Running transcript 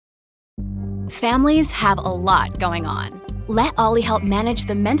Families have a lot going on. Let Ollie help manage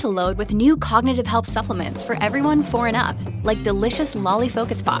the mental load with new cognitive help supplements for everyone 4 and up, like delicious Lolly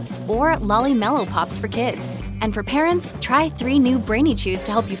Focus Pops or Lolly Mellow Pops for kids. And for parents, try 3 new Brainy Chews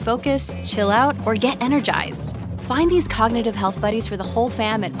to help you focus, chill out, or get energized. Find these cognitive health buddies for the whole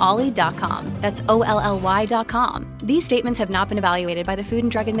fam at ollie.com. That's OLLY.com. These statements have not been evaluated by the Food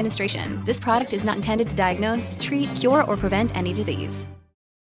and Drug Administration. This product is not intended to diagnose, treat, cure, or prevent any disease.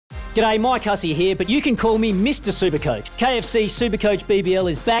 G'day, Mike Hussey here, but you can call me Mr. Supercoach. KFC Supercoach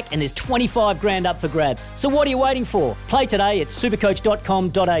BBL is back and there's 25 grand up for grabs. So what are you waiting for? Play today at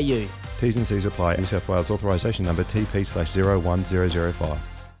supercoach.com.au. T's and C's apply. New South Wales authorisation number TP/01005.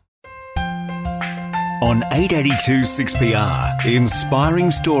 On 882 6PR, inspiring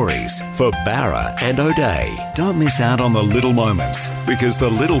stories for Barra and O'Day. Don't miss out on the little moments, because the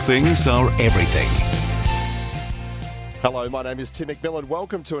little things are everything. Hello, my name is Tim McMillan.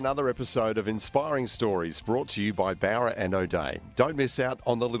 Welcome to another episode of Inspiring Stories, brought to you by Barra and O'Day. Don't miss out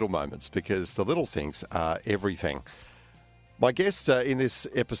on the little moments, because the little things are everything. My guest in this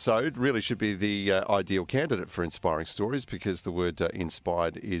episode really should be the ideal candidate for Inspiring Stories, because the word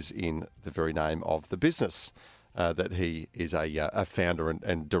inspired is in the very name of the business that he is a founder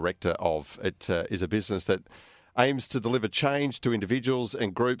and director of. It is a business that aims to deliver change to individuals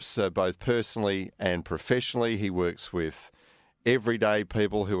and groups, both personally and professionally. He works with everyday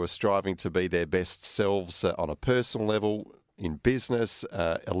people who are striving to be their best selves on a personal level, in business,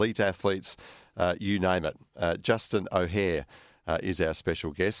 elite athletes, you name it. Justin O'Hare is our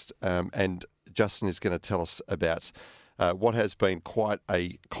special guest, and Justin is going to tell us about what has been quite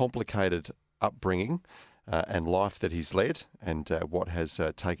a complicated upbringing and life that he's led, and what has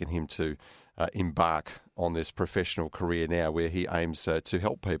taken him to embark on this professional career now, where he aims to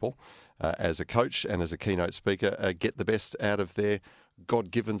help people as a coach and as a keynote speaker get the best out of their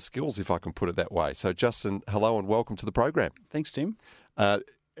God-given skills, if I can put it that way. So, Justin, hello and welcome to the program. Thanks, Tim.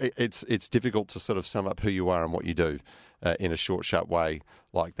 It's difficult to sort of sum up who you are and what you do in a short, sharp way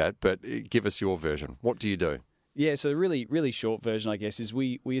like that, but give us your version. What do you do? Yeah, so the really short version, I guess, is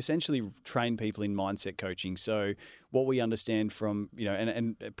we essentially train people in mindset coaching. So what we understand from,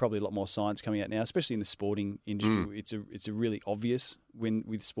 and probably a lot more science coming out now, especially in the sporting industry, it's a really obvious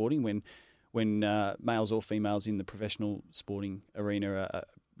with sporting when males or females in the professional sporting arena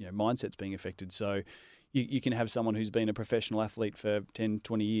mindset's being affected. So you can have someone who's been a professional athlete for 10,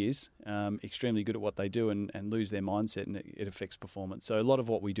 20 years, extremely good at what they do and lose their mindset, and it affects performance. So a lot of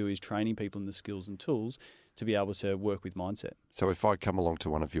what we do is training people in the skills and tools to be able to work with mindset. So if I come along to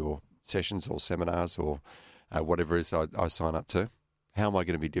one of your sessions or seminars or whatever it is I sign up to, how am I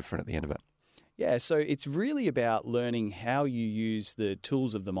going to be different at the end of it? Yeah, so it's really about learning how you use the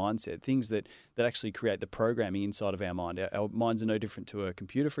tools of the mindset, things that actually create the programming inside of our mind. Our minds are no different to a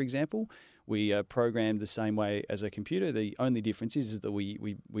computer, for example. We are programmed the same way as a computer. The only difference is that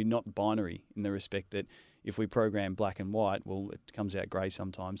we're not binary, in the respect that if we program black and white, well, it comes out grey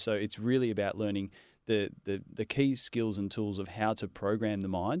sometimes. So it's really about learning the key skills and tools of how to program the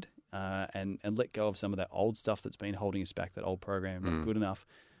mind and let go of some of that old stuff that's been holding us back, that old program, not good enough,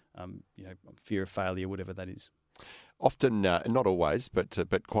 fear of failure, whatever that is. Often, not always, but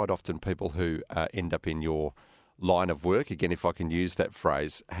quite often people who end up in your line of work, again, if I can use that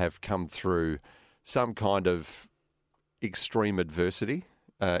phrase, have come through some kind of extreme adversity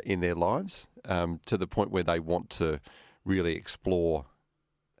in their lives to the point where they want to really explore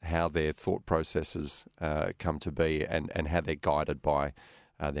how their thought processes come to be and how they're guided by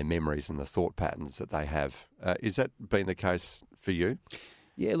their memories and the thought patterns that they have. Is that been the case for you?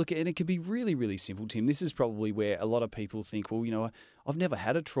 Yeah, look, and it can be really, really simple, Tim. This is probably where a lot of people think, well, I've never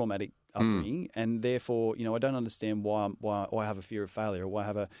had a traumatic upbringing, and therefore, I don't understand why I have a fear of failure, or why I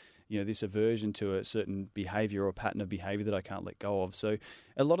have this aversion to a certain behaviour or pattern of behaviour that I can't let go of. So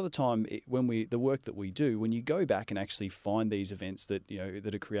a lot of the time, the work that we do, when you go back and actually find these events that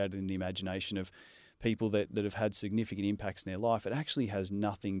that are created in the imagination of people that have had significant impacts in their life, it actually has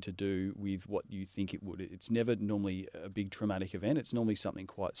nothing to do with what you think it would. It's never normally a big traumatic event. It's normally something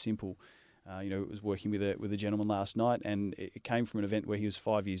quite simple. I was working with a gentleman last night, and it came from an event where he was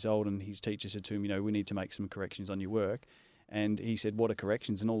 5 years old, and his teacher said to him, we need to make some corrections on your work. And he said, "What are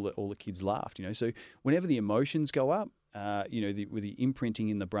corrections?" And all the kids laughed. So whenever the emotions go up, with the imprinting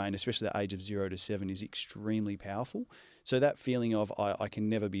in the brain, especially the age of 0 to 7, is extremely powerful. So that feeling of I can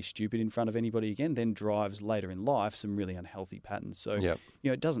never be stupid in front of anybody again then drives later in life some really unhealthy patterns. So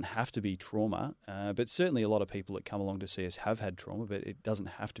it doesn't have to be trauma, but certainly a lot of people that come along to see us have had trauma, but it doesn't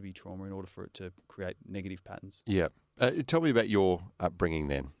have to be trauma in order for it to create negative patterns. Yeah. Tell me about your upbringing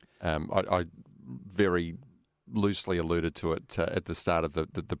then. I very loosely alluded to it at the start of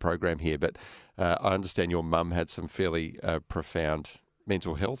the program here, but I understand your mum had some fairly profound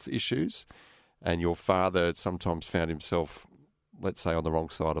mental health issues, and your father sometimes found himself, let's say, on the wrong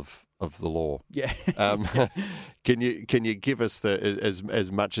side of the law. Yeah. Can you give us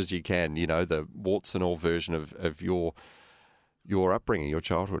as much as you can, the warts and all version of your upbringing, your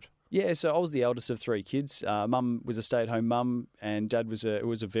childhood? Yeah, so I was the eldest of three kids. Mum was a stay-at-home mum, and Dad was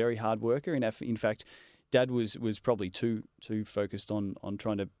a very hard worker. In fact, Dad was probably too focused on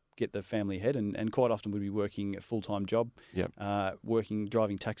trying to get the family ahead, and quite often would be working a full-time job,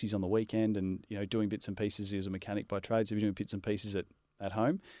 driving taxis on the weekend, and doing bits and pieces. He was a mechanic by trade, so he was doing bits and pieces at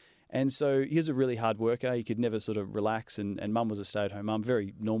home. And so he was a really hard worker. He could never sort of relax, and Mum was a stay-at-home mum,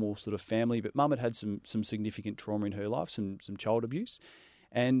 very normal sort of family. But Mum had some significant trauma in her life, some child abuse.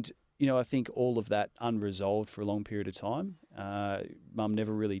 And, I think all of that unresolved for a long period of time. Mum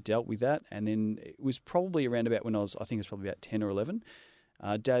never really dealt with that. And then it was probably around about when I think it was probably about 10 or 11.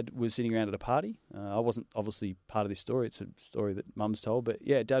 Dad was sitting around at a party. I wasn't obviously part of this story. It's a story that Mum's told. But,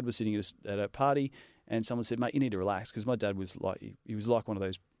 yeah, Dad was sitting at a party, and someone said, "Mate, you need to relax," because my dad was he was like one of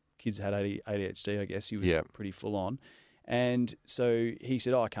those kids that had ADHD, I guess. He was pretty full on. And so he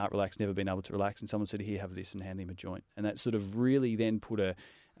said, "Oh, I can't relax, never been able to relax." And someone said, "Here, have this," and hand him a joint. And that sort of really then put a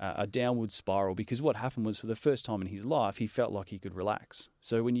downward spiral, because what happened was, for the first time in his life, he felt like he could relax.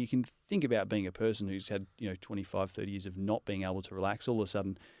 So when you can think about being a person who's had 25, 30 years of not being able to relax, all of a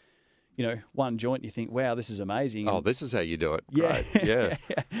sudden, one joint, you think, wow, this is amazing. Oh, this is how you do it. Yeah. Great. Yeah.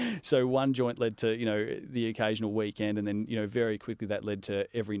 So one joint led to, the occasional weekend, and then, very quickly that led to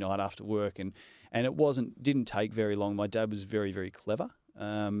every night after work. And it didn't take very long. My dad was very, very clever.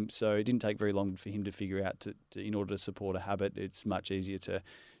 So it didn't take very long for him to figure out in order to support a habit, it's much easier to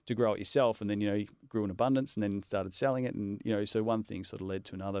grow it yourself. And then, he grew in abundance and then started selling it. And, so one thing sort of led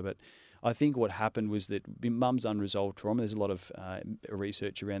to another. But I think what happened was that Mum's unresolved trauma, there's a lot of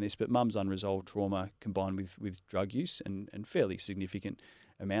research around this, but Mum's unresolved trauma combined with drug use and fairly significant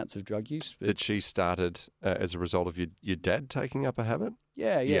amounts of drug use. That she started as a result of your dad taking up a habit?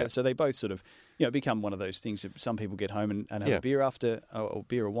 Yeah. So they both sort of, become one of those things that some people get home and have a beer or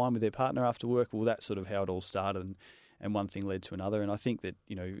beer or wine with their partner after work. Well, that's sort of how it all started, and one thing led to another. And I think that,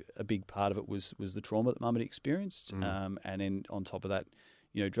 a big part of it was the trauma that Mum had experienced. And then on top of that,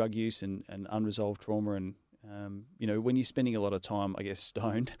 drug use and unresolved trauma. And, when you're spending a lot of time, I guess,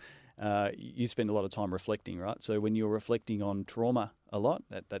 stoned, you spend a lot of time reflecting, right? So when you're reflecting on trauma a lot,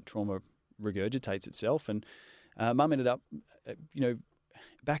 that trauma regurgitates itself. And Mum ended up,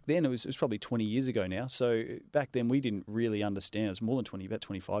 back then, it was probably 20 years ago now. So back then we didn't really understand. It was more than 20, about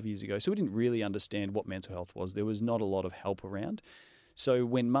 25 years ago. So we didn't really understand what mental health was. There was not a lot of help around. So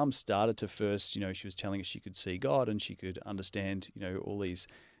when Mum started to first, she was telling us she could see God and she could understand, all these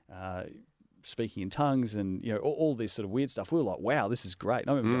speaking in tongues and, all this sort of weird stuff. We were like, wow, this is great. And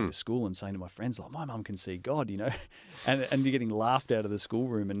I remember going to school and saying to my friends, like, my mum can see God, and you're getting laughed out of the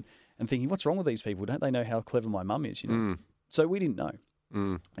schoolroom and thinking, what's wrong with these people? Don't they know how clever my mum is, So we didn't know.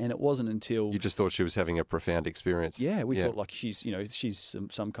 And it wasn't until... You just thought she was having a profound experience. Yeah, we thought like she's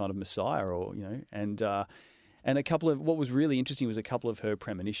some kind of messiah or, and a couple of, what was really interesting was a couple of her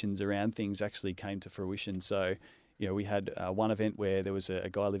premonitions around things actually came to fruition. So, we had one event where there was a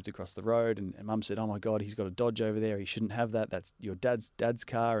guy lived across the road and Mum said, "Oh my God, he's got a Dodge over there. He shouldn't have that. That's your dad's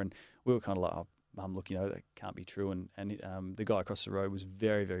car." And we were kind of like, "Oh, Mum, look, that can't be true." And the guy across the road was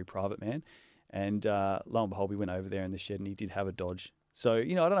very, very private man. And lo and behold, we went over there in the shed and he did have a Dodge. So, I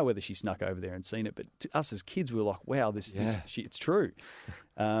don't know whether she snuck over there and seen it, but to us as kids, we were like, wow, it's true.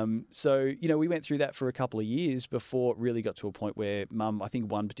 So, we went through that for a couple of years before it really got to a point where Mum, I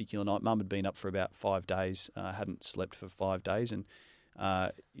think one particular night, Mum had been up for about 5 days, hadn't slept for 5 days. And,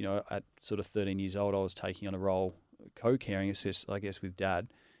 at sort of 13 years old, I was taking on a role co-caring, I guess, with Dad.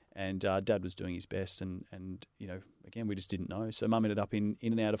 And Dad was doing his best. And again, we just didn't know. So Mum ended up in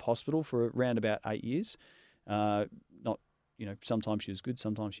and out of hospital for around about 8 years. Sometimes she was good,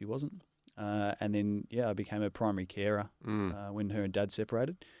 sometimes she wasn't. And then, I became a primary carer when her and Dad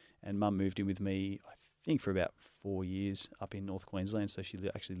separated. And Mum moved in with me, I think, for about 4 years up in North Queensland. So she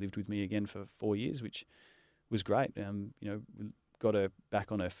actually lived with me again for 4 years, which was great. We got her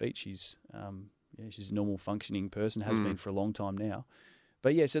back on her feet. She's a normal functioning person, has been for a long time now.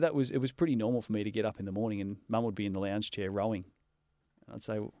 But, so it was pretty normal for me to get up in the morning and Mum would be in the lounge chair rowing. And I'd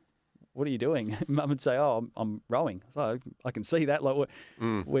say, "What are you doing?" Mum would say, "Oh, I'm rowing." So I can see that. Like, where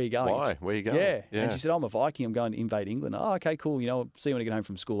are you going? Why? Where are you going? Yeah. And she said, "I'm a Viking. I'm going to invade England." "Oh, okay, cool. I'll see you when I get home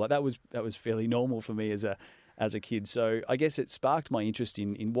from school." Like that was fairly normal for me as a kid. So I guess it sparked my interest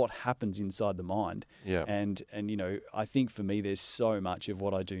in what happens inside the mind. Yeah. And I think for me, there's so much of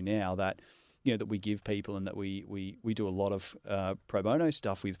what I do now that that we give people, and that we do a lot of pro bono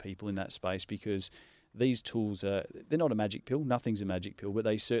stuff with people in that space, because these tools they're not a magic pill. Nothing's a magic pill, but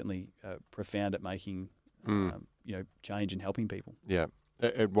they certainly profound at making change and helping people. Yeah.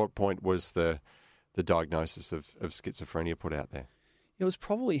 At what point was the diagnosis of schizophrenia put out there? It was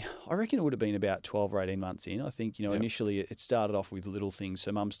probably, I reckon it would have been about 12 or 18 months in. I think, initially it started off with little things.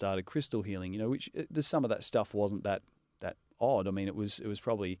 So Mum started crystal healing, which some of that stuff wasn't that odd. I mean, it was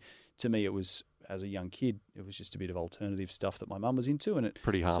probably, to me, it was, as a young kid, it was just a bit of alternative stuff that my mum was into, and it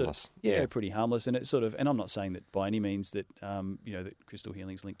pretty harmless. Pretty harmless. And it sort of, and I'm not saying that by any means that that crystal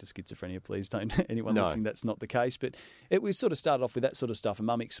healing is linked to schizophrenia. Please don't anyone listening, that's not the case. But it was sort of started off with that sort of stuff, and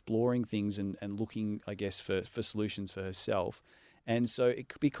Mum exploring things and looking, I guess, for solutions for herself. And so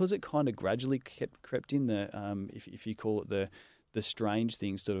because it kind of gradually crept in, if you call it the strange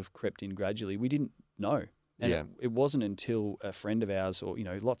things sort of crept in gradually, we didn't know. And it wasn't until a friend of ours, or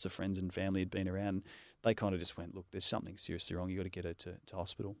lots of friends and family had been around, they kind of just went, look, there's something seriously wrong. You got to get her to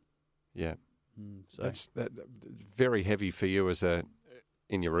hospital. Yeah. So that's very heavy for you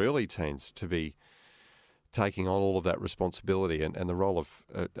in your early teens to be taking on all of that responsibility and the role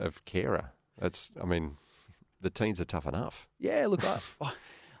of carer. The teens are tough enough. Yeah, look,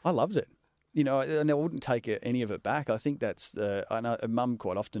 I loved it. And I wouldn't take any of it back. I think that's I know Mum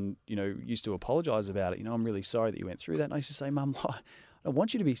quite often, used to apologise about it. I'm really sorry that you went through that. And I used to say, Mum, I don't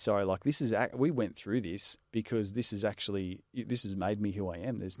want you to be sorry. Like, we went through this because this has made me who I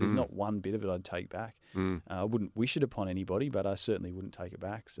am. There's not one bit of it I'd take back. I wouldn't wish it upon anybody, but I certainly wouldn't take it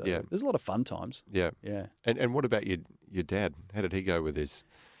back. So there's a lot of fun times. Yeah. Yeah. And what about your dad? How did he go with his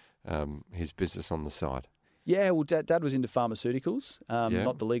business on the side? Yeah, well, Dad was into pharmaceuticals,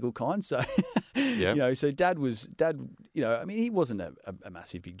 not the legal kind. So, so Dad, he wasn't a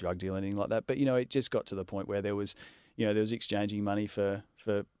massive big drug dealer or anything like that. But, it just got to the point where there was exchanging money for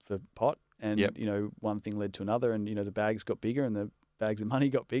pot. And, one thing led to another. And, the bags got bigger and the bags of money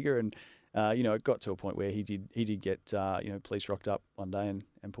got bigger. And, it got to a point where he did get, police rocked up one day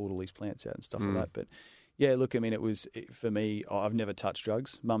and pulled all these plants out and stuff like that. But, yeah, look, for me, I've never touched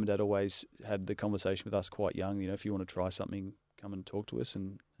drugs. Mum and Dad always had the conversation with us quite young. If you want to try something, come and talk to us.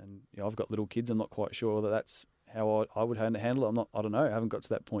 And I've got little kids. I'm not quite sure that that's how I would handle it. I don't know. I haven't got to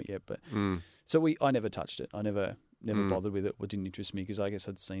that point yet. But so I never touched it. I never bothered with it. It didn't interest me because I guess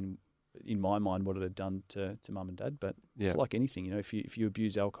I'd seen in my mind what it had done to Mum and Dad. But it's like anything. If you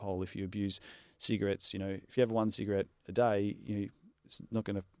abuse alcohol, if you abuse cigarettes, if you have one cigarette a day, it's not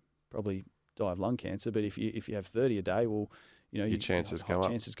going to probably die of lung cancer, but if you have 30 a day, well, your chances go up.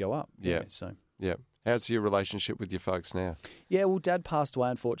 Chances go up. Yeah. So how's your relationship with your folks now? Yeah. Well, Dad passed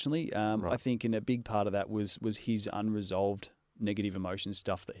away, unfortunately. Right. I think, and a big part of that was his unresolved negative emotion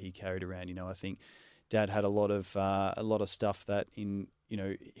stuff that he carried around. I think Dad had a lot of stuff that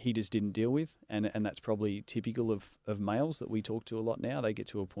he just didn't deal with, and that's probably typical of males that we talk to a lot now. They get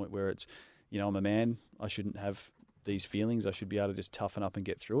to a point where it's, I'm a man, I shouldn't have these feelings, I should be able to just toughen up and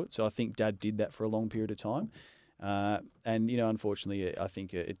get through it. So I think Dad did that for a long period of time. And, unfortunately, I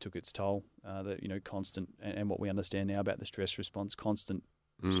think it took its toll, constant, and what we understand now about the stress response, constant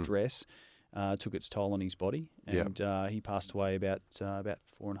stress took its toll on his body. And he passed away about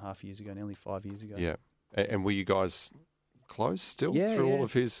 4.5 years ago, nearly 5 years ago. Yeah. And were you guys close still through all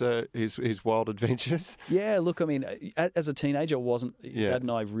of his wild adventures? Yeah, look, as a teenager, Dad and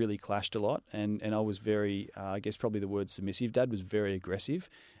I really clashed a lot, and I was very, I guess probably the word submissive. Dad was very aggressive,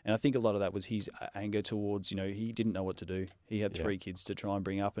 and I think a lot of that was his anger towards, he didn't know what to do. He had 3 kids to try and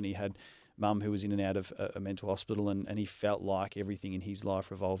bring up, and he had Mum who was in and out of a mental hospital, and he felt like everything in his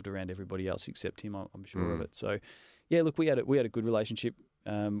life revolved around everybody else except him. I'm sure of it. So, yeah, look, we had a good relationship.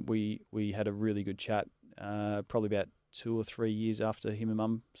 We had a really good chat, probably about 2 or 3 years after him and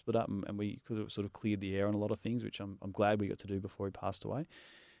Mum split up, and we could have sort of cleared the air on a lot of things, which I'm glad we got to do before he passed away.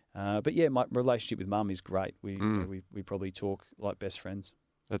 But yeah, my relationship with Mum is great. We probably talk like best friends.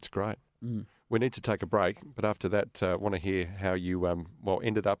 That's great. We need to take a break, but after that, I want to hear how you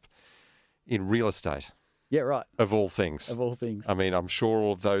ended up in real estate. Yeah, right. Of all things. Of all things. I'm sure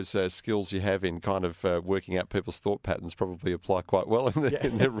all of those skills you have in kind of working out people's thought patterns probably apply quite well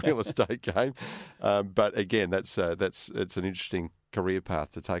in the real estate game. But again, it's an interesting career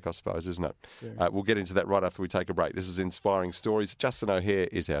path to take, I suppose, isn't it? Sure. We'll get into that right after we take a break. This is Inspiring Stories. Justin O'Hare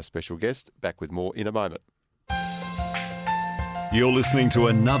is our special guest. Back with more in a moment. You're listening to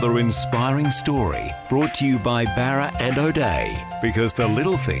another inspiring story brought to you by Barra and O'Day, because the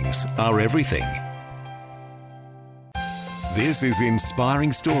little things are everything. This is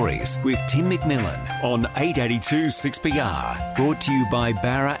Inspiring Stories with Tim McMillan on 882 6PR, brought to you by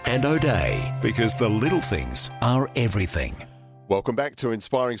Barra and O'Day, because the little things are everything. Welcome back to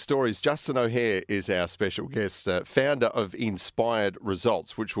Inspiring Stories. Justin O'Hare is our special guest, founder of Inspired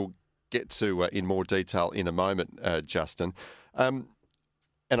Results, which we'll get to in more detail in a moment, Justin. And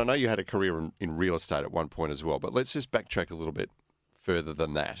I know you had a career in real estate at one point as well, but let's just backtrack a little bit further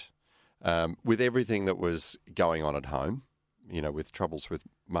than that. With everything that was going on at home, with troubles with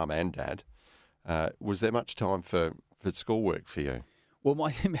mum and dad, was there much time for schoolwork for you? Well,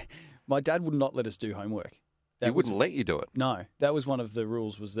 my dad would not let us do homework. He wouldn't let you do it? No, that was one of the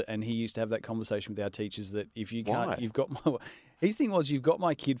rules. And he used to have that conversation with our teachers that if you can't, his thing was, you've got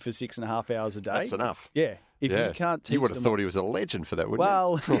my kid for 6.5 hours a day. That's enough. Yeah. If you can't teach you would have them, thought he was a legend for that, wouldn't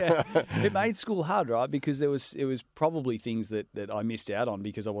well, yeah, it made school hard, right? Because it was probably things that I missed out on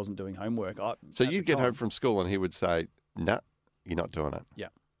because I wasn't doing homework. So you'd get home from school and he would say, "No, you're not doing it." Yeah.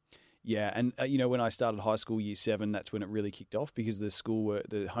 Yeah, and when I started high school, year 7, that's when it really kicked off because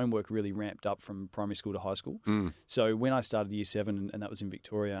the homework really ramped up from primary school to high school. So when I started year 7, and that was in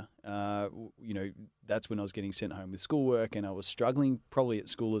Victoria, that's when I was getting sent home with schoolwork, and I was struggling probably at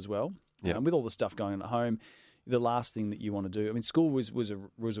school as well. Yeah. With all the stuff going on at home, the last thing that you want to do, I mean, school was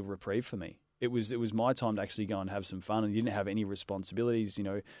a reprieve for me. It was my time to actually go and have some fun, and you didn't have any responsibilities.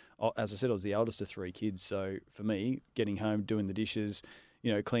 As I said, I was the eldest of 3 kids, so for me, getting home, doing the dishes,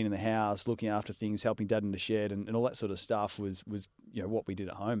 cleaning the house, looking after things, helping dad in the shed and all that sort of stuff was what we did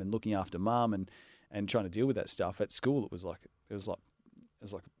at home, and looking after mum and trying to deal with that stuff. At school, it was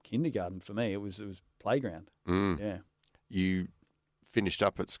like kindergarten for me. It was playground. Yeah. You finished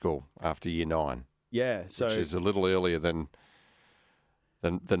up at school after year 9. Yeah. So which is a little earlier than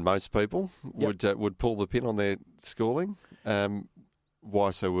most people would pull the pin on their schooling.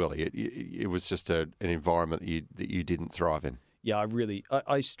 Why so early? It was just an environment that you didn't thrive in. Yeah,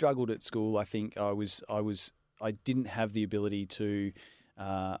 I struggled at school. I think I didn't have the ability to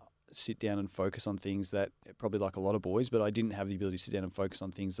sit down and focus on things that, probably like a lot of boys, but I didn't have the ability to sit down and focus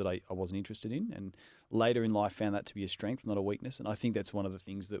on things that I wasn't interested in. And later in life found that to be a strength, not a weakness. And I think that's one of the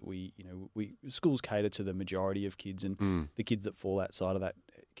things that schools cater to the majority of kids, and the kids that fall outside of that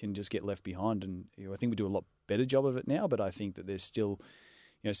can just get left behind. And I think we do a lot better job of it now, but I think that there's still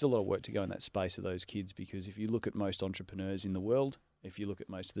a lot of work to go in that space of those kids, because if you look at most entrepreneurs in the world, if you look at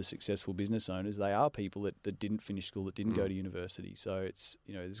most of the successful business owners, they are people that didn't finish school, that didn't go to university. So it's,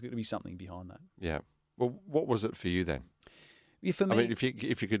 there's going to be something behind that. Yeah. Well, what was it for you then? Yeah, for me, I mean, if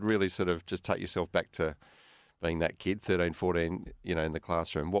you could really sort of just take yourself back to being that kid, 13, 14, in the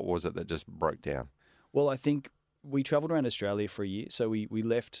classroom, what was it that just broke down? Well, I think we travelled around Australia for a year. So we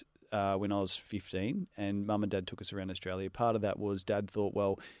left when I was 15, and mum and dad took us around Australia. Part of that was dad thought,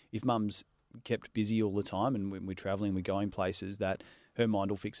 well, if mum's kept busy all the time and when we're travelling, we're going places, that her mind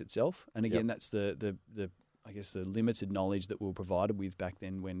will fix itself. And again, that's the I guess the limited knowledge that we were provided with back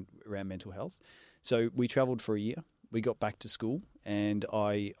then around mental health. So we travelled for a year. We got back to school, and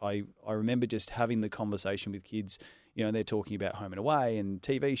I remember just having the conversation with kids, and they're talking about home and away and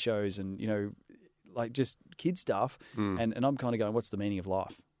TV shows and, like just kid stuff. And I'm kind of going, what's the meaning of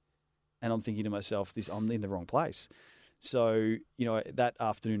life? And I'm thinking to myself, I'm in the wrong place. So, that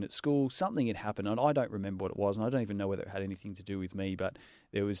afternoon at school, something had happened, and I don't remember what it was, and I don't even know whether it had anything to do with me, but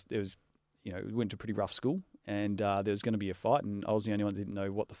there was we went to a pretty rough school, and there was going to be a fight, and I was the only one that didn't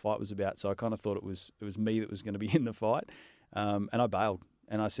know what the fight was about, so I kind of thought it was me that was going to be in the fight, and I bailed,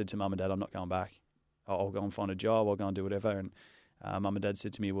 and I said to mum and dad, I'm not going back. I'll go and find a job, I'll go and do whatever, and mum and dad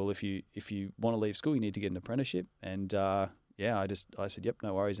said to me, well, if you want to leave school, you need to get an apprenticeship, and I said, yep,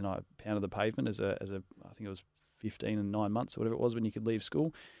 no worries, and I pounded the pavement as a I think it was 15 and 9 months or whatever it was when you could leave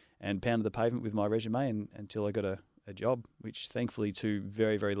school, and pounded the pavement with my resume until I got a job, which thankfully two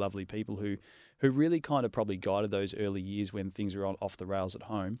very, very lovely people who really kind of probably guided those early years when things were off the rails at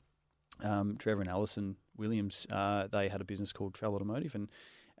home. Trevor and Alison Williams, they had a business called Trail Automotive,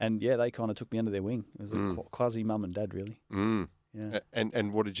 and they kind of took me under their wing. It was a quasi mum and dad, really. Yeah.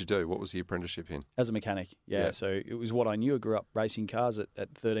 And what did you do? What was the apprenticeship in? As a mechanic, yeah. So it was what I knew. I grew up racing cars. At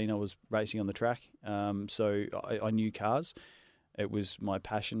 13, I was racing on the track. So I knew cars. It was my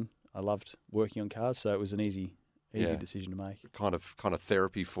passion. I loved working on cars, so it was an easy decision to make. Kind of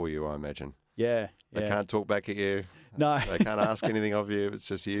therapy for you, I imagine. Yeah. They can't talk back at you. No. They can't ask anything of you. It's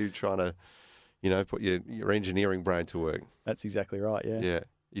just you trying to, put your engineering brain to work. That's exactly right, yeah. Yeah.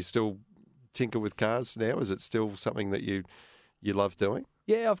 You still tinker with cars now? Is it still something that you love doing?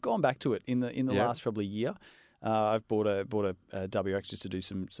 Yeah, I've gone back to it in the last probably year. I've bought a WRX just to do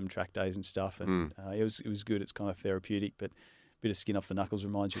some track days and stuff, and it was good. It's kind of therapeutic, but a bit of skin off the knuckles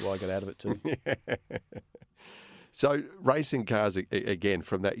reminds you why I got out of it too. So racing cars again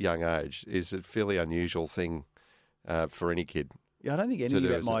from that young age is a fairly unusual thing for any kid. Yeah, I don't think anything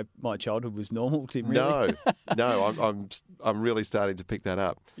about my childhood was normal, Tim. Really. No, I'm really starting to pick that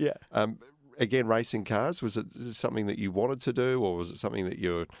up. Yeah. Again, racing cars, was it something that you wanted to do, or was it something that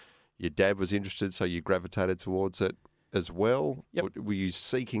your dad was interested, so you gravitated towards it as well? Yep. Were you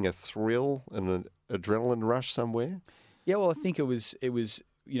seeking a thrill and an adrenaline rush somewhere? Yeah, well, I think it was.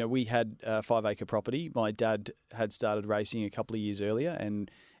 We had a 5-acre property. My dad had started racing a couple of years earlier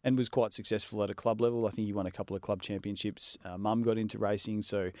and was quite successful at a club level. I think he won a couple of club championships. Mum got into racing,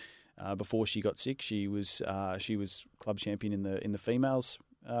 so before she got sick, she was club champion in the females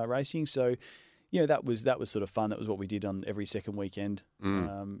racing. So, that was sort of fun. That was what we did on every second weekend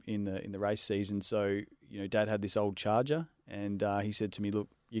in the race season. So, Dad had this old Charger, and he said to me, "Look,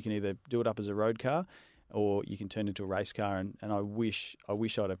 you can either do it up as a road car, or you can turn it into a race car." And I wish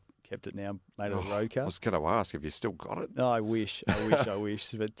I'd have kept it now, made it a road car. I was going to ask if you still got it. No, I wish. But,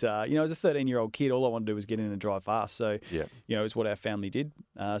 as a 13-year-old kid, all I wanted to do was get in and drive fast. So, it's what our family did.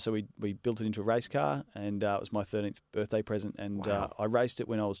 So we built it into a race car, and it was my 13th birthday present. And I raced it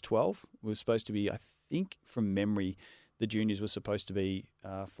when I was 12. It was supposed to be, I think, from memory, the juniors were supposed to be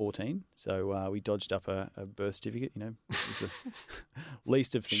 14, so we dodged up a birth certificate. It was the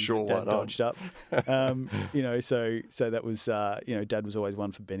least of things that Dad dodged up. So that was Dad was always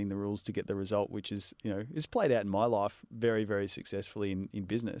one for bending the rules to get the result, which is is played out in my life very, very successfully in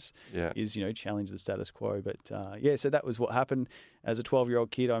business. Yeah, is challenge the status quo. But so that was what happened as a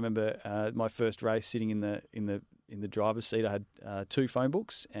 12-year-old kid. I remember my first race sitting in the driver's seat. I had 2 phone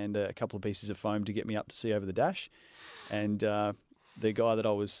books and a couple of pieces of foam to get me up to see over the dash. And the guy that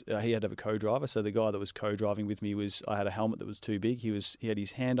I was, he had to have a co-driver. So the guy that was co-driving with me I had a helmet that was too big. He had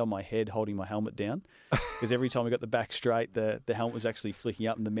his hand on my head holding my helmet down because every time we got the back straight, the helmet was actually flicking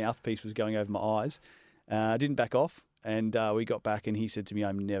up and the mouthpiece was going over my eyes. I didn't back off. And we got back and he said to me,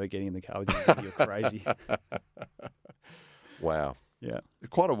 "I'm never getting in the car with you. You're crazy." Wow. Yeah.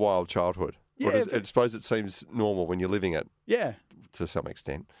 Quite a wild childhood. Yeah. I suppose it seems normal when you're living it. Yeah. To some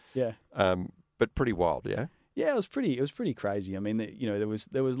extent. Yeah. But pretty wild, yeah? Yeah, it was pretty crazy. I mean, there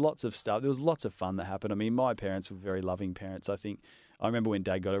was lots of stuff. There was lots of fun that happened. I mean, my parents were very loving parents. I remember when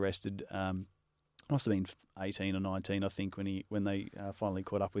Dad got arrested. Must have been 18 or 19, I think, when they finally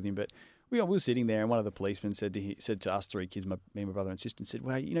caught up with him. But we were sitting there, and one of the policemen said to us 3 kids, me, my brother and sister, and said,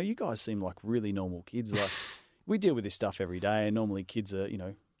 "Well, you guys seem like really normal kids. Like we deal with this stuff every day, and normally kids are,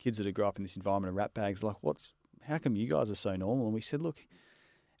 kids that grow up in this environment of rat bags. Like, how come you guys are so normal?" And we said, "Look,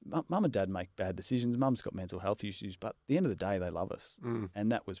 Mum and Dad make bad decisions. Mum's got mental health issues, but at the end of the day, they love us."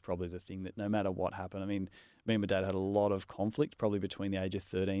 And that was probably the thing that no matter what happened, I mean, me and my dad had a lot of conflict, probably between the age of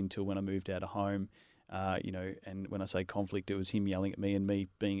 13 till when I moved out of home. And when I say conflict, it was him yelling at me and me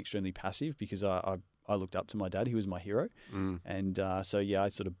being extremely passive because I looked up to my dad. He was my hero. And I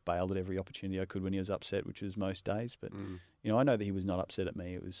sort of bailed at every opportunity I could when he was upset, which was most days. But, I know that he was not upset at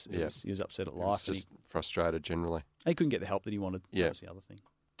me. He was upset at life. He was just frustrated generally. He couldn't get the help that he wanted. Yeah. That was the other thing.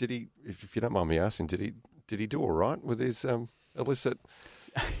 Did he, if you don't mind me asking, did he do all right with his illicit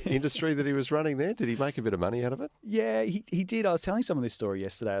industry that he was running there? Did he make a bit of money out of it? Yeah, he did. I was telling someone this story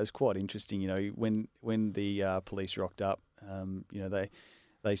yesterday. It was quite interesting. When the police rocked up,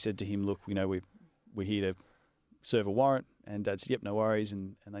 they said to him, "Look, we're here to serve a warrant." And Dad said, "Yep, no worries."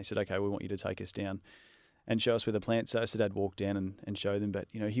 And they said, "Okay, we want you to take us down and show us where the plants are." So Dad walked down and showed them. But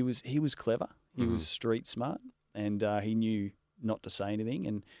he was clever. He was street smart, and he knew not to say anything.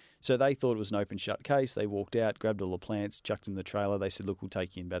 And so they thought it was an open shut case. They walked out, grabbed all the plants, chucked them in the trailer. They said, "Look, we'll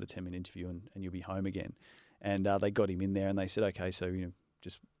take you in about a 10-minute interview and you'll be home again." And they got him in there and they said, "Okay, so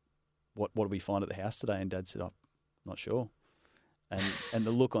just what do we find at the house today?" And Dad said, "I'm not sure." And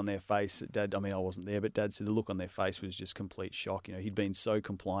the look on their face, Dad, I mean, I wasn't there, but Dad said the look on their face was just complete shock. He'd been so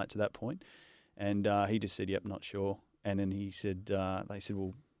compliant to that point. And he just said, "Yep, not sure." And then he said, they said,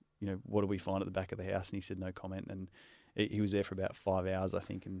 "Well, what do we find at the back of the house?" And he said, "No comment." And he was there for about 5 hours, I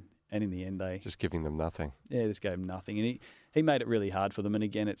think, and in the end they just giving them nothing. Yeah, just gave him nothing, and he made it really hard for them. And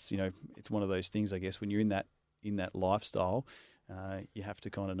again, it's it's one of those things, I guess, when you're in that lifestyle, you have to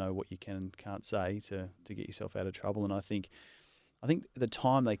kind of know what you can and can't say to get yourself out of trouble. And I think at the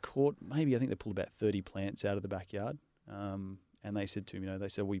time they caught, I think they pulled about 30 plants out of the backyard, and they said to him, they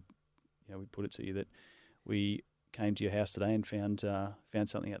said we put it to you that we came to your house today and found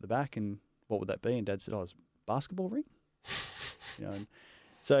something at the back, and what would that be? And Dad said, "Oh, it's a basketball ring." And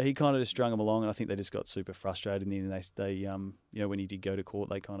so he kind of just strung them along, and I think they just got super frustrated. And then they when he did go to court,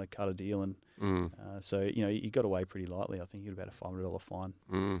 they kind of cut a deal, and so he got away pretty lightly. I think he got about a $500 fine.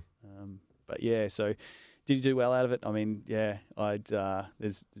 But yeah, so did he do well out of it? I mean, yeah,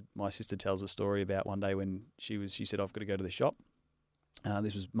 my sister tells a story about one day when she said, "I've got to go to the shop,"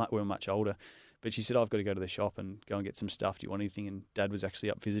 This was we were much older. But she said, I've got to go to the shop and go and get some stuff. Do you want anything? And Dad was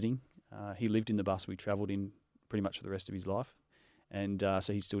actually up visiting. He lived in the bus we travelled in pretty much for the rest of his life. And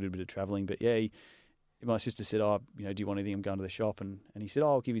so he still did a bit of travelling. But yeah, my sister said, do you want anything? I'm going to the shop. And he said,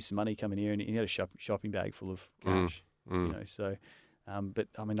 I'll give you some money, come in here. And he had a shopping bag full of cash, so... but,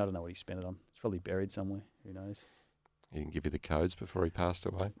 I mean, I don't know what he spent it on. It's probably buried somewhere. Who knows? He didn't give you the codes before he passed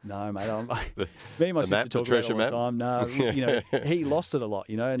away? No, mate. Me and my sister talk about it all the time. No, he lost it a lot,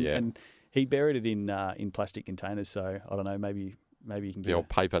 and he buried it in plastic containers. So, I don't know, maybe you can get the old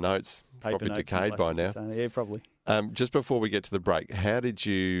paper notes. Probably decayed by now. Container. Yeah, probably. Just before we get to the break, how did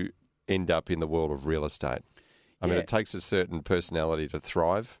you end up in the world of real estate? I mean, it takes a certain personality to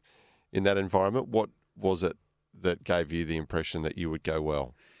thrive in that environment. What was it that gave you the impression that you would go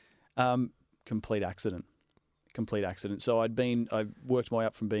well? Complete accident. So I worked my way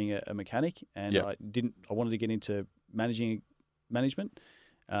up from being a mechanic, and I wanted to get into management,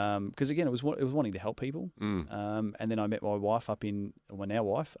 because again, it was wanting to help people. And then I met my now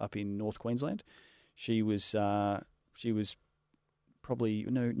wife up in North Queensland. She was probably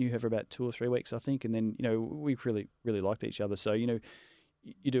knew her for about 2 or 3 weeks, I think, and then we really really liked each other. So you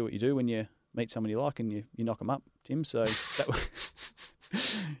do what you do when you meet someone you like and you knock them up, Tim. So that was,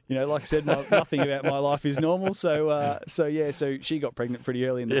 like I said, nothing about my life is normal. So she got pregnant pretty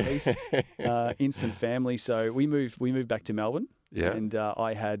early in the piece. Instant family. So we moved back to Melbourne. Yeah. And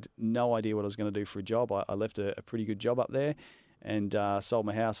I had no idea what I was going to do for a job. I left a pretty good job up there, and sold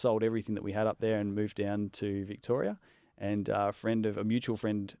my house, sold everything that we had up there, and moved down to Victoria. And a mutual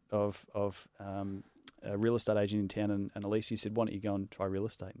friend of a real estate agent in town, and Alicia said, "Why don't you go and try real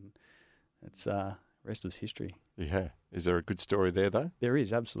estate?" And it's rest is history. Yeah. Is there a good story there, though? There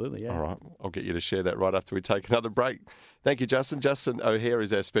is, absolutely, yeah. All right. I'll get you to share that right after we take another break. Thank you, Justin. Justin O'Hare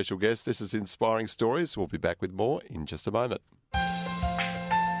is our special guest. This is Inspiring Stories. We'll be back with more in just a moment.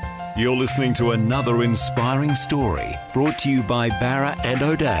 You're listening to another inspiring story brought to you by Barra and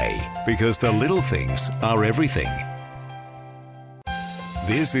O'Day, because the little things are everything.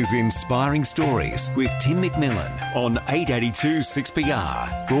 This is Inspiring Stories with Tim McMillan on 882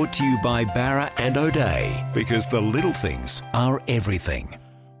 6PR. Brought to you by Barra and O'Day, because the little things are everything.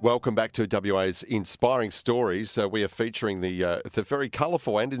 Welcome back to WA's Inspiring Stories. We are featuring the very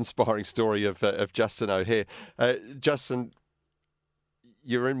colourful and inspiring story of Justin O'Hare. Justin,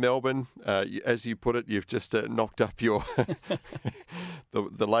 you're in Melbourne. As you put it, you've just knocked up your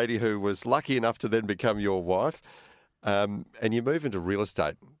the lady who was lucky enough to then become your wife. And you move into real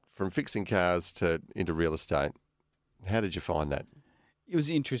estate, from fixing cars into real estate. How did you find that? It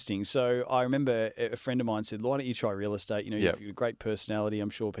was interesting. So I remember a friend of mine said, "Why don't you try real estate? You've got a great personality. I'm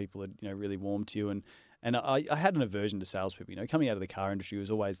sure people would really warm to you." And I had an aversion to salespeople. Coming out of the car industry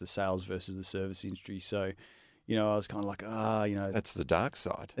was always the sales versus the service industry. So I was kind of like, that's the dark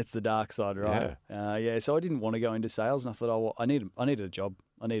side. It's the dark side, right? Yeah. So I didn't want to go into sales, and I thought, I needed a job.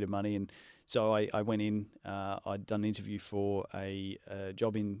 I needed money, and so I went in. I'd done an interview for a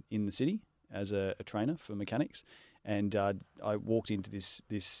job in the city as a trainer for mechanics, and I walked into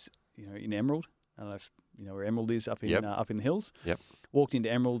this in Emerald. I don't know if where Emerald is up in the hills. Yep. Walked into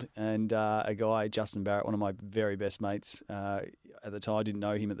Emerald, and a guy, Justin Barrett, one of my very best mates at the time. I didn't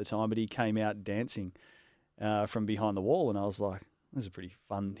know him at the time, but he came out dancing from behind the wall, and I was like, "This is a pretty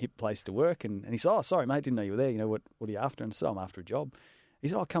fun, hip place to work." And he said, "Oh, sorry, mate, didn't know you were there. What are you after?" And I said, "I'm after a job." He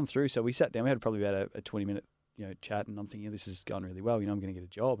said, "I'll come through." So we sat down. We had probably about a 20-minute chat, and I'm thinking, this is going really well. I'm going to get a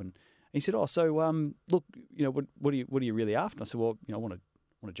job. And he said, "Oh, so look, what are you really after?" And I said, "Well, I want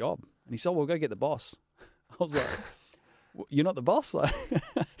a job." And he said, "Well, go get the boss." I was like, "You're not the boss?"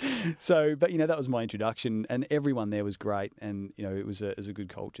 So, but that was my introduction, and everyone there was great, and it was a good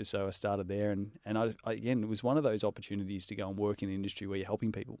culture. So I started there, and I again, it was one of those opportunities to go and work in an industry where you're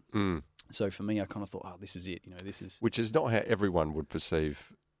helping people. So for me, I kind of thought, this is it. This is, which is not how everyone would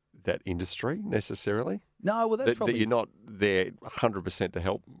perceive that industry necessarily. No, well, that's probably that you're not there 100% to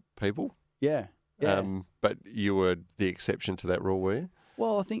help people. Yeah. But you were the exception to that rule, were you?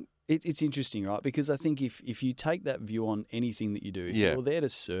 Well, I think it's interesting, right? Because I think if you take that view on anything that you do, if you're there to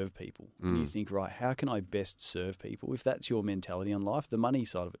serve people, and you think, right, how can I best serve people? If that's your mentality on life, the money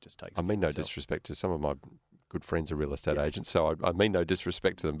side of it just takes. I mean, no disrespect to some of my good friends are real estate agents, so I mean no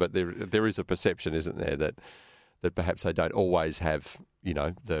disrespect to them, but there is a perception, isn't there, that perhaps they don't always have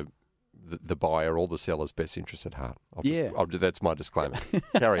the buyer or the seller's best interest at heart. That's my disclaimer.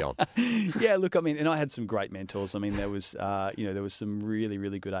 Carry on. Yeah, look, I mean, and I had some great mentors. I mean, there was some really,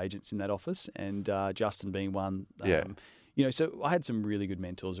 really good agents in that office, and Justin being one. So I had some really good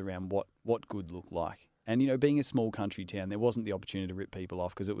mentors around what good looked like. And, being a small country town, there wasn't the opportunity to rip people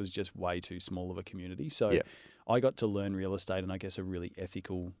off because it was just way too small of a community. So I got to learn real estate in, I guess, a really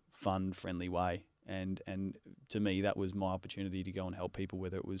ethical, fun, friendly way. And to me, that was my opportunity to go and help people,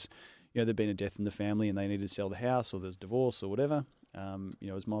 whether it was, there'd been a death in the family and they needed to sell the house, or there's divorce or whatever.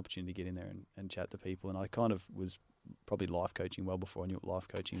 It was my opportunity to get in there and chat to people. And I kind of was probably life coaching well before I knew what life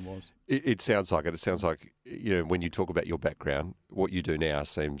coaching was. It sounds like it. It sounds like, when you talk about your background, what you do now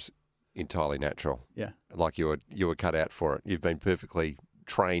seems entirely natural. Yeah. Like you were cut out for it. You've been perfectly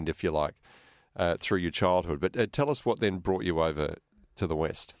trained, if you like, through your childhood. But tell us what then brought you over to the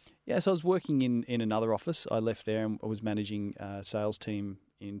West. Yeah, so I was working in another office. I left there and I was managing a sales team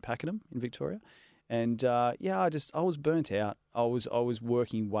in Pakenham in Victoria. And I was burnt out. I was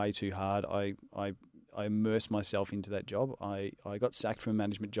working way too hard. I immersed myself into that job. I got sacked from a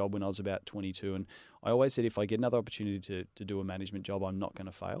management job when I was about 22, and I always said if I get another opportunity to do a management job, I'm not going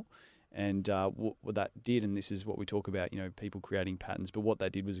to fail. And what that did, and this is what we talk about, people creating patterns, but what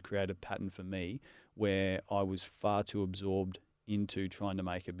that did was create a pattern for me where I was far too absorbed into trying to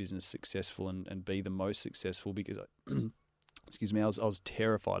make a business successful and be the most successful because I was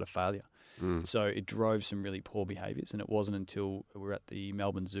terrified of failure. So it drove some really poor behaviours, and it wasn't until we were at the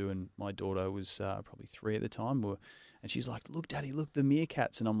Melbourne Zoo and my daughter was probably 3 at the time, and she's like, "Look, Daddy, look, the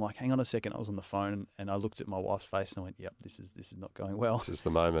meerkats." And I'm like, "Hang on a second." I was on the phone and I looked at my wife's face and I went, "Yep, this is not going well." This is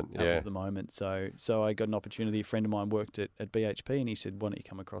the moment. That was the moment. So I got an opportunity. A friend of mine worked at BHP, and he said, "Why don't you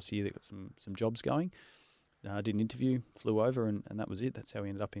come across here? They've got some jobs going." I did an interview, flew over, and that was it. That's how we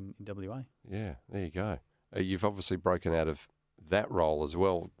ended up in WA. Yeah, there you go. You've obviously broken out of that role as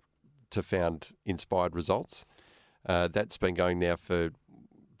well to found Inspired Results. That's been going now for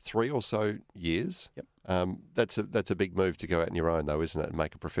 3 or so years. Yep. That's a big move to go out on your own, though, isn't it? And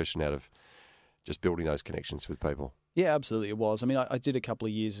make a profession out of just building those connections with people. Yeah, absolutely it was. I mean, I did a couple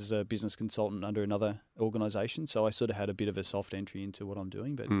of years as a business consultant under another organisation, so I sort of had a bit of a soft entry into what I'm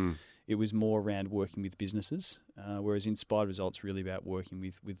doing, but it was more around working with businesses, whereas Inspired Results really about working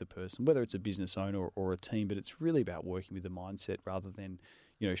with the person, whether it's a business owner or a team, but it's really about working with the mindset rather than,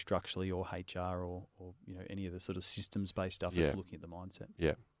 structurally or HR or any of the sort of systems-based stuff. It's looking at the mindset.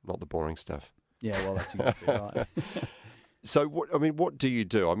 Yeah, not the boring stuff. Yeah, well, that's exactly right. So, what do you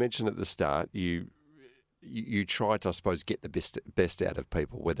do? I mentioned at the start, you try to, I suppose, get the best out of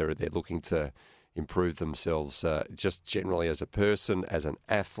people, whether they're looking to improve themselves just generally as a person, as an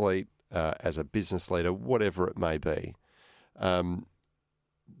athlete, as a business leader, whatever it may be.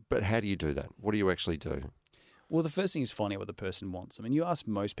 But how do you do that? What do you actually do? Well, the first thing is finding out what the person wants. I mean, you ask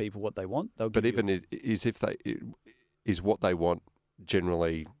most people what they want, they'll give is what they want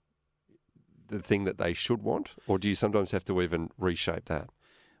generally the thing that they should want, or do you sometimes have to even reshape that?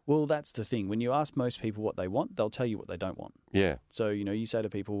 Well, that's the thing. When you ask most people what they want, they'll tell you what they don't want. Yeah. So, you say to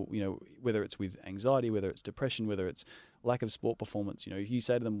people, whether it's with anxiety, whether it's depression, whether it's lack of sport performance, if you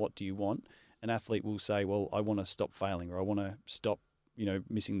say to them, what do you want? An athlete will say, well, I want to stop failing, or I want to stop,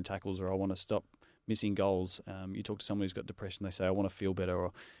 missing the tackles, or I want to stop missing goals. You talk to someone who's got depression, they say, I want to feel better,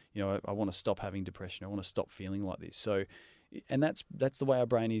 or, I want to stop having depression, I want to stop feeling like this. So, and that's the way our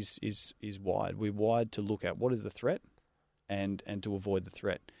brain is wired. We're wired to look at what is the threat and to avoid the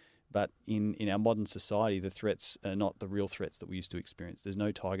threat. But in our modern society, the threats are not the real threats that we used to experience. There's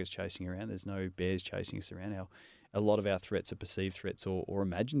no tigers chasing around. There's no bears chasing us around. A lot of our threats are perceived threats or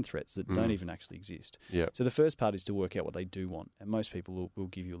imagined threats that don't even actually exist. Yep. So the first part is to work out what they do want. And most people will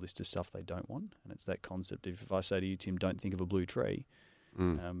give you a list of stuff they don't want. And it's that concept of, if I say to you, Tim, don't think of a blue tree,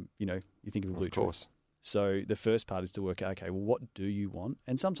 you think of a blue tree. Of course. So the first part is to work out, okay, well, what do you want?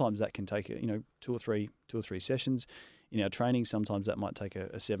 And sometimes that can take, 2 or 3 sessions. In our training, sometimes that might take a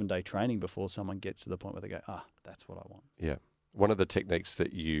 7-day training before someone gets to the point where they go, that's what I want. Yeah. One of the techniques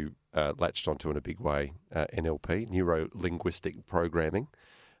that you latched onto in a big way, NLP, neuro-linguistic programming.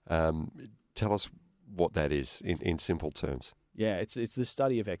 Tell us what that is in simple terms. Yeah, it's the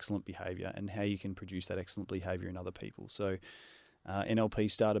study of excellent behaviour and how you can produce that excellent behaviour in other people. So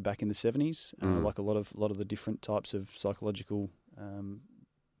NLP started back in the 70s, like a lot of the different types of psychological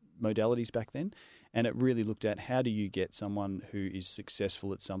modalities back then, and it really looked at how do you get someone who is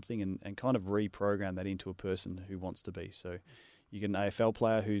successful at something and kind of reprogram that into a person who wants to be. So you get an AFL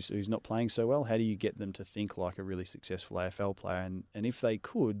player who's not playing so well, how do you get them to think like a really successful AFL player? And if they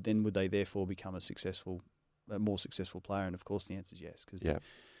could, then would they therefore become a more successful player? And of course the answer is yes, because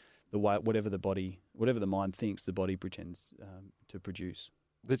the way, whatever the mind thinks, the body pretends to produce.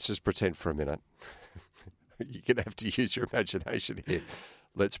 Let's just pretend for a minute. You're going to have to use your imagination here.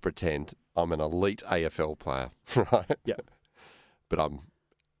 Let's pretend I'm an elite AFL player, right? Yeah. But I'm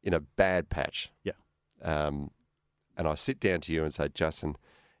in a bad patch. Yeah. And I sit down to you and say, Justin,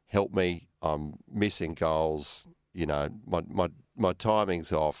 help me. I'm missing goals. You know, my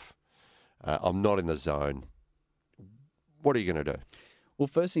timing's off. I'm not in the zone. What are you going to do? Well,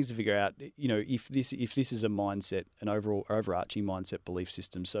 first thing is to figure out, you know, if this is a mindset, an overarching mindset belief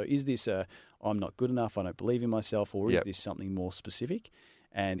system. So is this I'm not good enough, I don't believe in myself, or is this something more specific?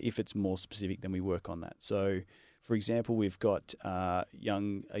 And if it's more specific, then we work on that. So, for example, we've got a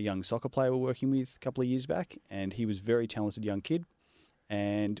young soccer player we're working with a couple of years back, and he was a very talented young kid.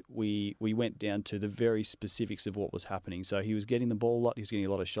 And we went down to the very specifics of what was happening. So he was getting the ball a lot, he was getting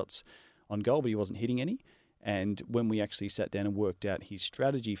a lot of shots on goal, but he wasn't hitting any. And when we actually sat down and worked out his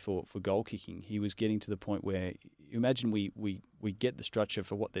strategy for goal kicking, he was getting to the point where, imagine we get the structure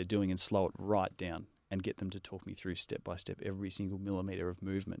for what they're doing and slow it right down and get them to talk me through step by step every single millimetre of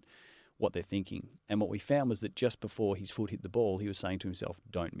movement, what they're thinking. And what we found was that just before his foot hit the ball, he was saying to himself,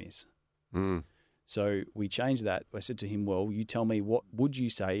 "Don't miss." Mm. So we changed that. I said to him, "Well, you tell me, what would you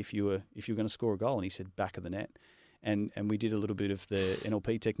say if you were going to score a goal?" And he said, "Back of the net." And we did a little bit of the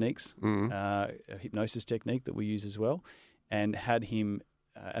NLP techniques, a hypnosis technique that we use as well, and had him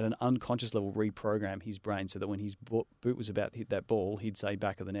at an unconscious level reprogram his brain so that when his boot was about to hit that ball, he'd say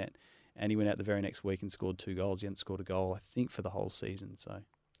back of the net. And he went out the very next week and scored 2 goals. He hadn't scored a goal, I think, for the whole season. So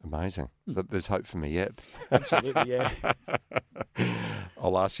amazing. So there's hope for me yet. Absolutely, yeah.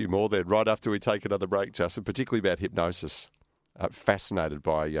 I'll ask you more then, right after we take another break, Justin, particularly about hypnosis. Fascinated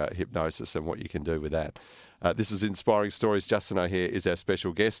by hypnosis and what you can do with that. This is Inspiring Stories. Justin O'Hare is our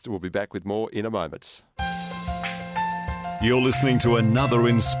special guest. We'll be back with more in a moment. You're listening to another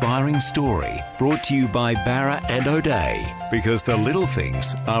inspiring story brought to you by Barra and O'Day, because the little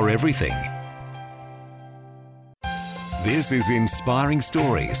things are everything. This is Inspiring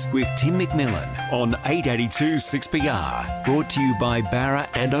Stories with Tim McMillan on 882 6PR, brought to you by Barra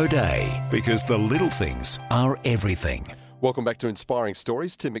and O'Day, because the little things are everything. Welcome back to Inspiring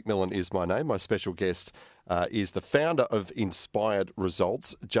Stories. Tim McMillan is my name. My special guest is the founder of Inspired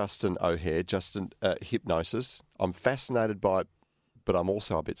Results, Justin O'Hare. Justin, hypnosis. I'm fascinated by it, but I'm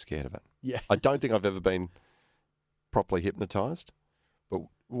also a bit scared of it. Yeah. I don't think I've ever been properly hypnotised. But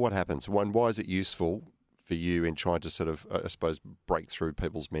what happens? Why is it useful for you in trying to sort of, I suppose, break through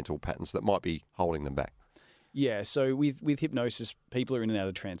people's mental patterns that might be holding them back? Yeah, so with hypnosis, people are in and out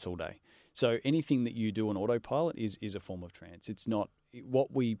of trance all day. So anything that you do on autopilot is a form of trance. It's not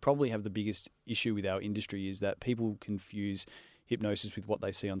what we probably have the biggest issue with our industry is that people confuse hypnosis with what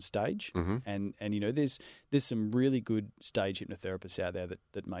they see on stage. Mm-hmm. And you know, there's some really good stage hypnotherapists out there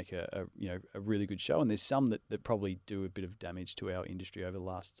that make a really good show, and there's some that probably do a bit of damage to our industry over the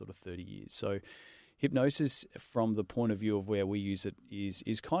last sort of 30 years. So hypnosis, from the point of view of where we use it,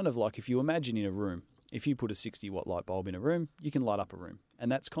 is kind of like if you imagine in a room. If you put a 60-watt light bulb in a room, you can light up a room. And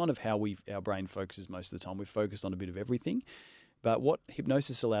that's kind of how our brain focuses most of the time. We've focused on a bit of everything. But what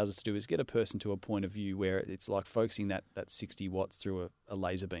hypnosis allows us to do is get a person to a point of view where it's like focusing that 60 watts through a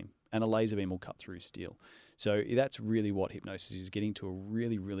laser beam. And a laser beam will cut through steel. So that's really what hypnosis is, getting to a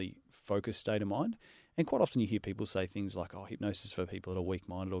really, really focused state of mind. And quite often you hear people say things like, oh, hypnosis for people that are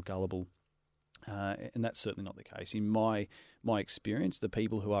weak-minded or gullible. And that's certainly not the case. In my experience, the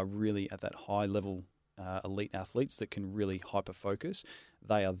people who are really at that high level elite athletes that can really hyper-focus,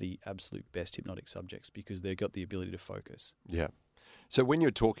 they are the absolute best hypnotic subjects because they've got the ability to focus. Yeah. So when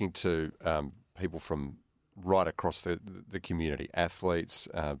you're talking to people from right across the community, athletes,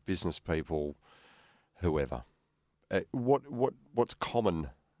 business people, whoever, what's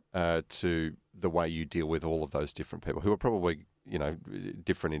common to the way you deal with all of those different people who are probably, you know,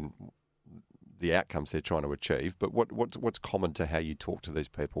 different in the outcomes they're trying to achieve, but what's common to how you talk to these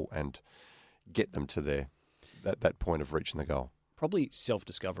people and get them to that point of reaching the goal? Probably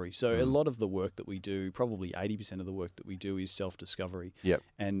self-discovery. So a lot of the work that we do, probably 80% of the work that we do is self-discovery. Yep.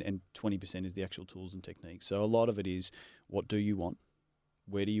 And 20% is the actual tools and techniques. So a lot of it is, what do you want?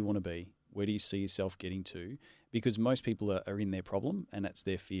 Where do you want to be? Where do you see yourself getting to? Because most people are in their problem, and that's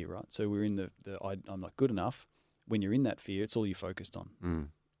their fear, right? So we're in the I'm not good enough. When you're in that fear, it's all you're focused on. Mm.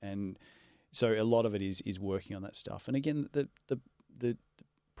 And so a lot of it is working on that stuff. And again, the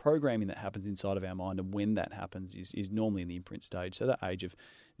programming that happens inside of our mind, and when that happens is normally in the imprint stage. So that age of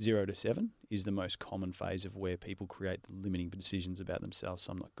 0 to 7 is the most common phase of where people create the limiting decisions about themselves.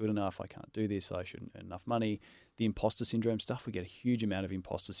 So I'm not good enough, I can't do this, I shouldn't earn enough money. The imposter syndrome stuff, we get a huge amount of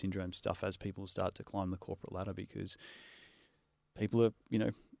imposter syndrome stuff as people start to climb the corporate ladder, because people are, you know,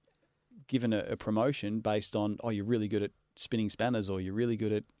 given a promotion based on, oh, you're really good at spinning spanners, or you're really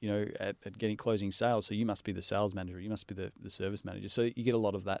good at, you know, at getting closing sales, so you must be the sales manager, you must be the service manager. So you get a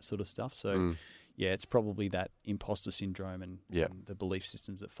lot of that sort of stuff. So yeah, it's probably that imposter syndrome and the belief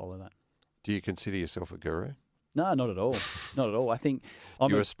systems that follow that. Do you consider yourself a guru? No, not at all. Not at all. I think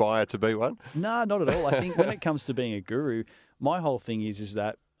Do you aspire to be one? No, not at all. I think when it comes to being a guru, my whole thing is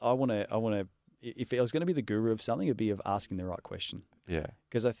that I want to. If I was going to be the guru of something, it'd be of asking the right question. Yeah.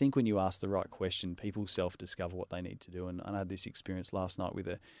 Because I think when you ask the right question, people self-discover what they need to do. And I had this experience last night with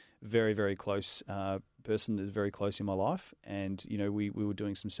a very, very close person that's very close in my life. And, you know, we were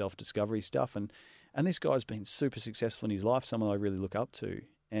doing some self-discovery stuff. And this guy's been super successful in his life, someone I really look up to.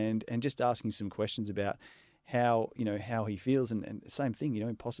 And just asking some questions about how he feels. And same thing,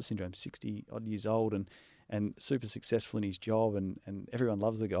 imposter syndrome, 60-odd years old and super successful in his job, and everyone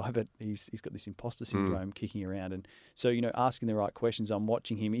loves the guy, but he's got this imposter syndrome kicking around. And so, asking the right questions, I'm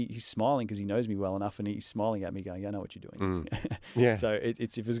watching him. He's smiling because he knows me well enough, and he's smiling at me going, I know what you're doing. Yeah. So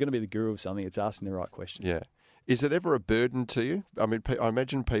it's if it's going to be the guru of something, it's asking the right question. Yeah. Is it ever a burden to you? I mean, I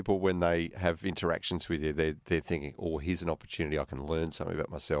imagine people, when they have interactions with you, they're thinking, oh, here's an opportunity. I can learn something about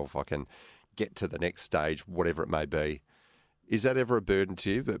myself. I can get to the next stage, whatever it may be. Is that ever a burden to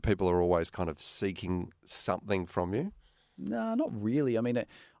you, that people are always kind of seeking something from you? No, not really. I mean,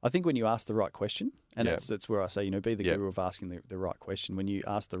 I think when you ask the right question, and Yeah. that's where I say, be the guru of asking the right question. When you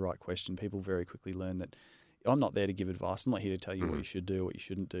ask the right question, people very quickly learn that I'm not there to give advice. I'm not here to tell you what you should do or what you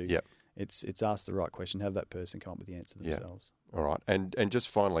shouldn't do. Yep. It's ask the right question, have that person come up with the answer themselves. All right. And just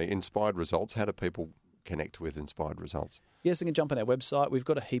finally, Inspired Results, how do people connect with Inspired Results? Yes, they can jump on our website. We've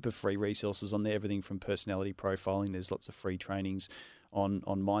got a heap of free resources on there, everything from personality profiling. There's lots of free trainings on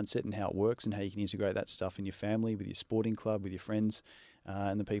mindset and how it works and how you can integrate that stuff in your family, with your sporting club, with your friends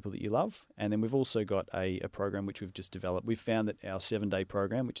and the people that you love. And then we've also got a program which we've just developed. We've found that our 7-day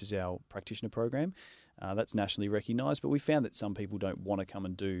program, which is our practitioner program, that's nationally recognised, but we found that some people don't want to come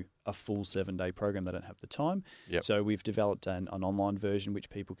and do a full 7-day program. They don't have the time. Yep. So we've developed an online version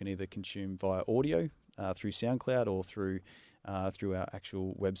which people can either consume via audio through SoundCloud or through our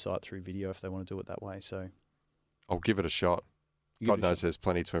actual website through video if they want to do it that way. So I'll give it a shot. God knows there's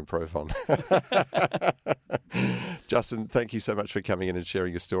plenty to improve on. Justin, thank you so much for coming in and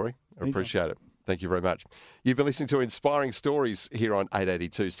sharing your story. I appreciate it. Thank you very much. You've been listening to Inspiring Stories here on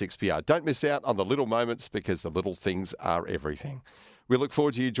 882 6PR. Don't miss out on the little moments, because the little things are everything. We look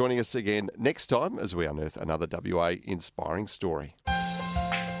forward to you joining us again next time as we unearth another WA inspiring story.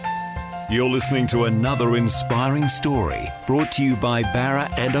 You're listening to another inspiring story brought to you by Barra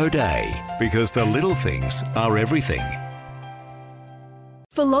and O'Day, because the little things are everything.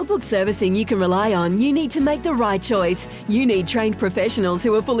 For logbook servicing you can rely on, you need to make the right choice. You need trained professionals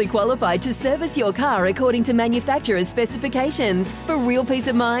who are fully qualified to service your car according to manufacturer's specifications. For real peace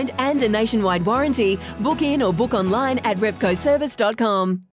of mind and a nationwide warranty, book in or book online at repcoservice.com.